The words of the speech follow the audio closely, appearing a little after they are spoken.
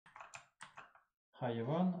Hi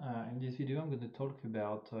everyone, in this video I'm going to talk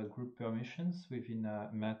about group permissions within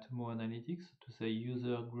Matomo Analytics, to say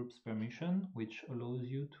user groups permission, which allows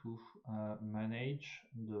you to manage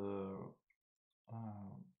uh,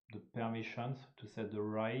 the permissions, to set the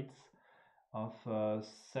rights of a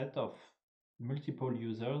set of multiple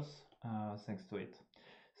users thanks to it.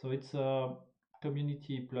 So it's a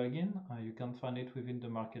community plugin. You can find it within the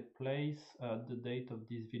marketplace. The date of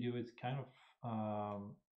this video is kind of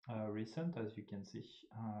recent, as you can see,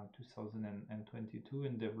 2022,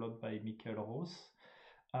 and developed by Michael Ross.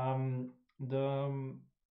 The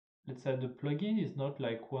let's say the plugin is not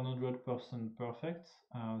like 100% perfect.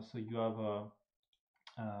 So you have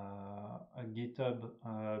a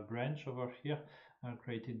GitHub branch over here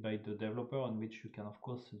created by the developer, on which you can of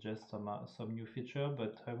course suggest some new feature,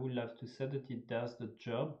 but I would love to say that it does the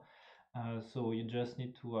job. So you just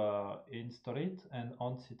need to install it, and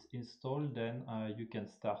once it's installed, then you can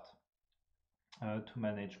start to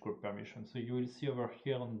manage group permission. So you will see over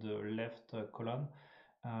here on the left column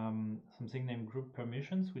something named group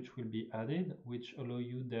permissions, which will be added, which allow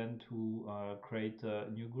you then to create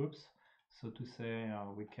new groups. So to say,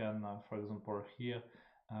 we can, for example, here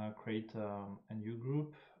create a new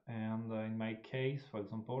group, and in my case, for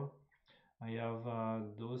example, I have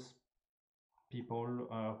those people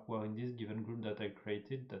who are in this given group that I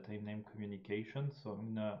created, that I named communication. So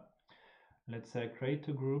I'm gonna, let's say, create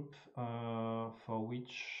a group for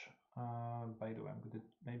which, by the way, I'm going to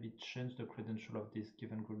maybe change the credential of this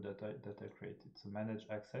given group that I created. So manage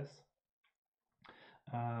access.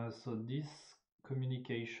 So this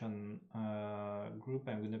communication group,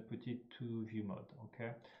 I'm going to put it to view mode.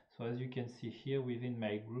 Okay. So as you can see here within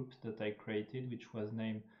my group that I created, which was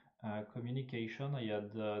named communication, I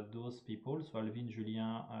had those people, so Alvin,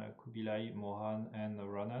 Julien, Kubilai, Moran, and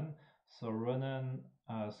Ronan. So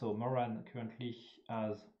Moran currently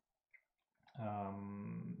has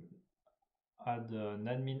had an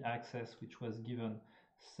admin access, which was given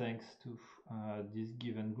thanks to this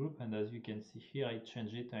given group, and as you can see here, I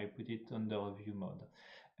changed it and I put it under view mode.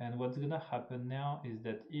 And what's gonna happen now is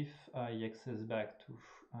that if I access back to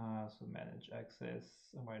so manage access,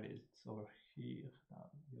 where it is, it's over here,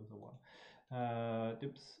 the other one,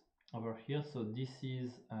 oops, over here. So this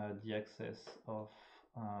is the access of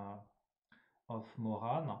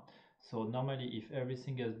Moran. So normally, if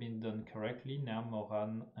everything has been done correctly, now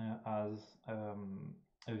Moran has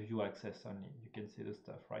a view access only. You can see the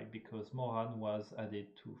stuff, right? Because Moran was added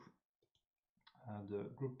to the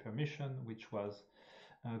group permission, which was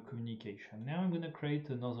communication. Now I'm going to create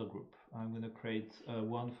another group. I'm going to create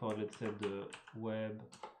one for, let's say, the web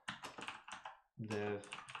dev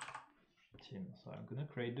team. So I'm going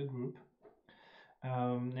to create the group.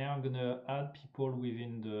 Now I'm gonna add people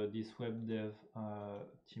within this web dev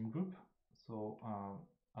team group. So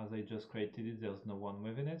as I just created it, there's no one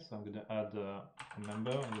within it. So I'm gonna add a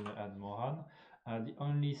member. I'm gonna add Moran. The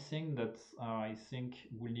only thing that I think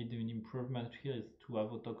will need an improvement here is to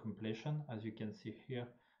have auto completion. As you can see here,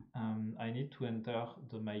 I need to enter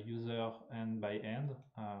my user end by end.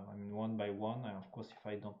 I mean one by one. And of course, if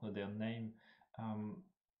I don't know their name,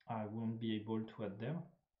 I won't be able to add them.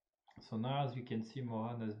 So now, as you can see,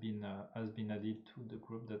 Moran has been added to the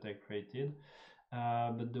group that I created,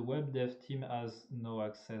 but the web dev team has no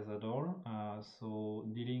access at all. So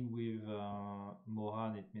dealing with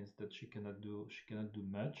Moran, it means that she cannot do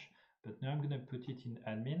much. But now I'm going to put it in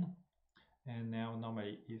admin, and now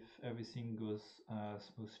normally, if everything goes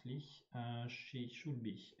smoothly, she should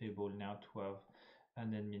be able now to have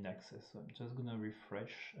an admin access. So I'm just going to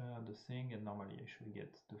refresh the thing, and normally I should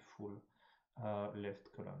get the full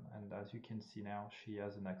left column, and as you can see now, she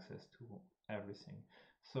has an access to everything.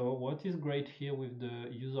 So what is great here with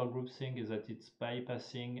the user group thing is that it's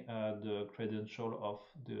bypassing the credential of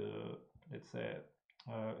the, let's say,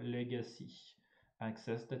 legacy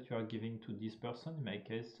access that you are giving to this person. In my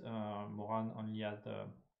case, Moran only had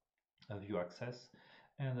a view access,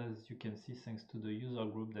 and as you can see, thanks to the user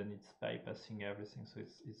group, then it's bypassing everything. So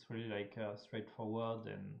it's really like straightforward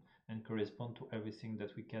and correspond to everything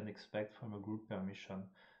that we can expect from a group permission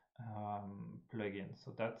plugin.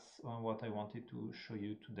 So that's what I wanted to show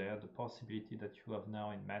you today, the possibility that you have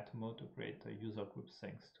now in Matomo to create a user group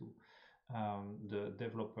thanks to the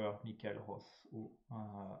developer Michael Ross, who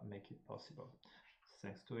make it possible.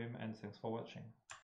 Thanks to him, and thanks for watching.